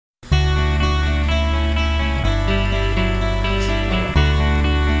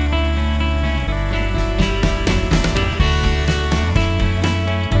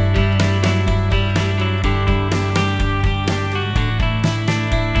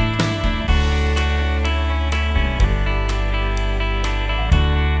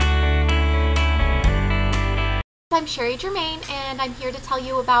I'm Sherry Germain, and I'm here to tell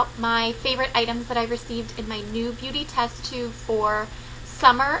you about my favorite items that I received in my NewBeauty test tube for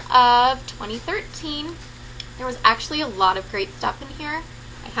summer of 2013. There was actually a lot of great stuff in here,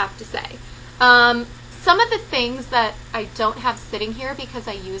 I have to say. Some of the things that I don't have sitting here because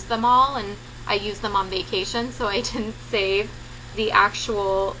I use them all, and I use them on vacation, so I didn't save the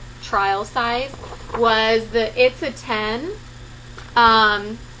actual trial size, was the It's a 10.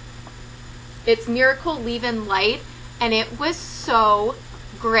 It's Miracle Leave-In Light, and it was so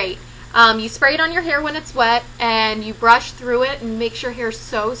great. You spray it on your hair when it's wet, and you brush through it and makes your hair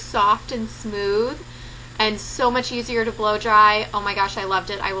so soft and smooth and so much easier to blow dry. Oh my gosh, I loved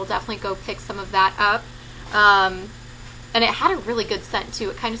it. I will definitely go pick some of that up. And it had a really good scent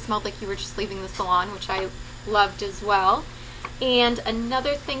too. It kind of smelled like you were just leaving the salon, which I loved as well. And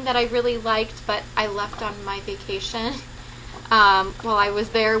another thing that I really liked, but I left on my vacation while I was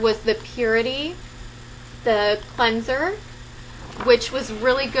there, was the Purity, the cleanser, which was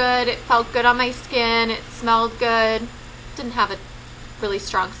really good. It felt good on my skin. It smelled good. Didn't have a really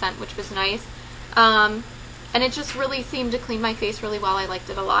strong scent, which was nice. And it just really seemed to clean my face really well. I liked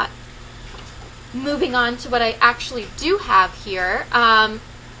it a lot. Moving on to what I actually do have here,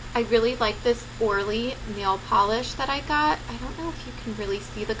 I really like this Orly nail polish that I got. I don't know if you can really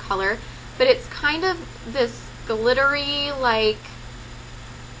see the color, but it's kind of this glittery, like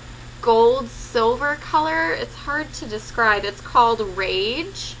gold silver color. It's hard to describe. It's called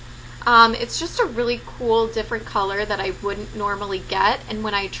Rage. It's just a really cool different color that I wouldn't normally get, and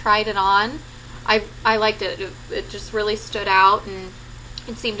when I tried it on, I liked it. It just really stood out, and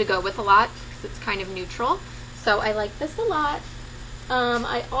it seemed to go with a lot because it's kind of neutral. So I like this a lot.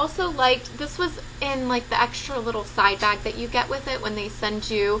 I also liked, this was in like the extra little side bag that you get with it when they send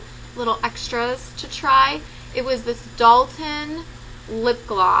you little extras to try. It was this Dalton lip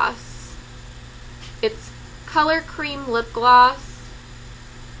gloss. It's color cream lip gloss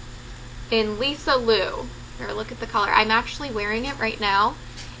in Lisa Lou. Here, look at the color. I'm actually wearing it right now.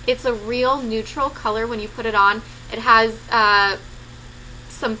 It's a real neutral color when you put it on. It has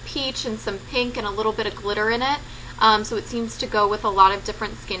some peach and some pink and a little bit of glitter in it. So it seems to go with a lot of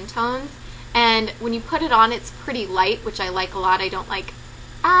different skin tones. And when you put it on, it's pretty light, which I like a lot. I don't like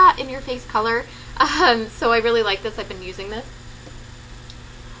in-your-face color. So I really like this. I've been using this.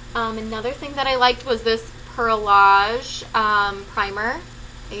 Another thing that I liked was this Perlage primer.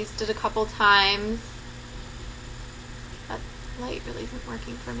 I used it a couple times. That light really isn't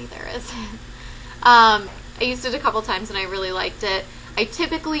working for me. There it is. I used it a couple times and I really liked it. I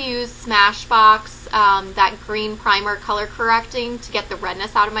typically use Smashbox, that green primer color correcting, to get the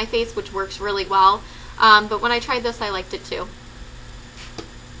redness out of my face, which works really well. But when I tried this, I liked it too.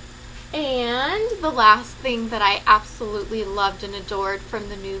 And the last thing that I absolutely loved and adored from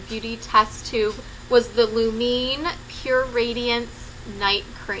the NewBeauty test tube was the Lumine Pure Radiance Night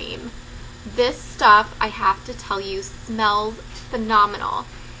Cream. This stuff, I have to tell you, smells phenomenal.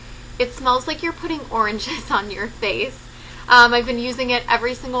 It smells like you're putting oranges on your face. I've been using it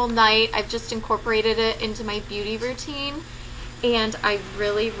every single night. I've just incorporated it into my beauty routine, and I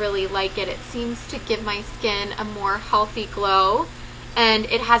really, really like it. It seems to give my skin a more healthy glow, and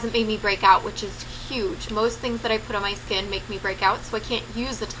it hasn't made me break out, which is huge. Most things that I put on my skin make me break out, so I can't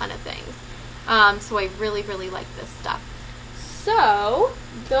use a ton of things. So I really, really like this stuff. So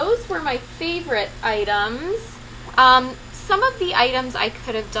those were my favorite items. Some of the items I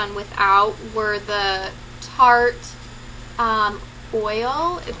could have done without were the Tarte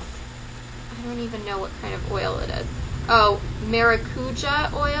oil. I don't even know what kind of oil it is. Oh,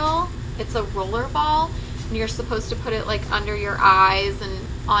 Maracuja oil. It's a roller ball, and you're supposed to put it like under your eyes and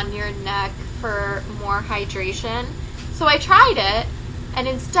on your neck for more hydration. So I tried it, and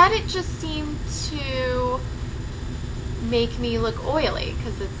instead it just seemed to make me look oily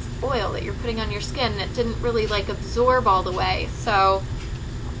because it's oil that you're putting on your skin, and it didn't really like absorb all the way. So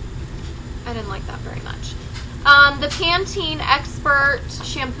I didn't like that very much. The Pantene Expert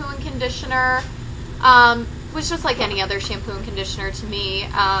shampoo and conditioner was just like any other shampoo and conditioner to me.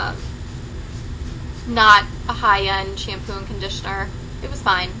 Not a high-end shampoo and conditioner. It was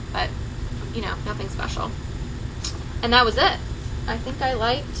fine, but, you know, nothing special. And that was it. I think I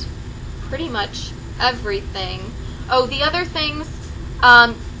liked pretty much everything. Oh, the other things,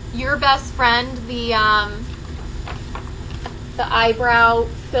 Your Best Friend, the eyebrow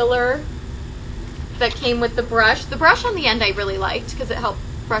filler that came with the brush. The brush on the end I really liked because it helped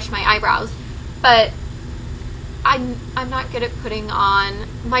brush my eyebrows, but I'm not good at putting on,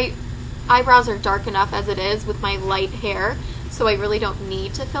 my eyebrows are dark enough as it is with my light hair, so I really don't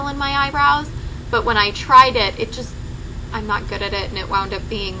need to fill in my eyebrows. But when I tried it, I'm not good at it, and it wound up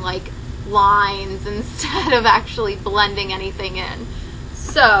being like lines instead of actually blending anything in.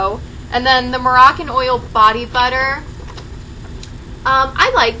 So, and then the Moroccan oil body butter.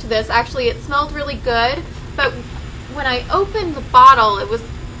 I liked this. Actually, it smelled really good, but when I opened the bottle,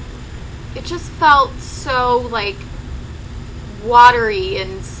 it just felt so like watery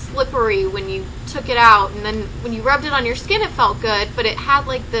and slippery when you took it out, and then when you rubbed it on your skin, it felt good, but it had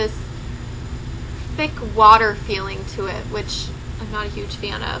like this thick water feeling to it, which I'm not a huge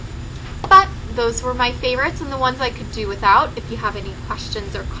fan of. But those were my favorites and the ones I could do without. If you have any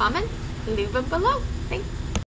questions or comments, leave them below. Thanks.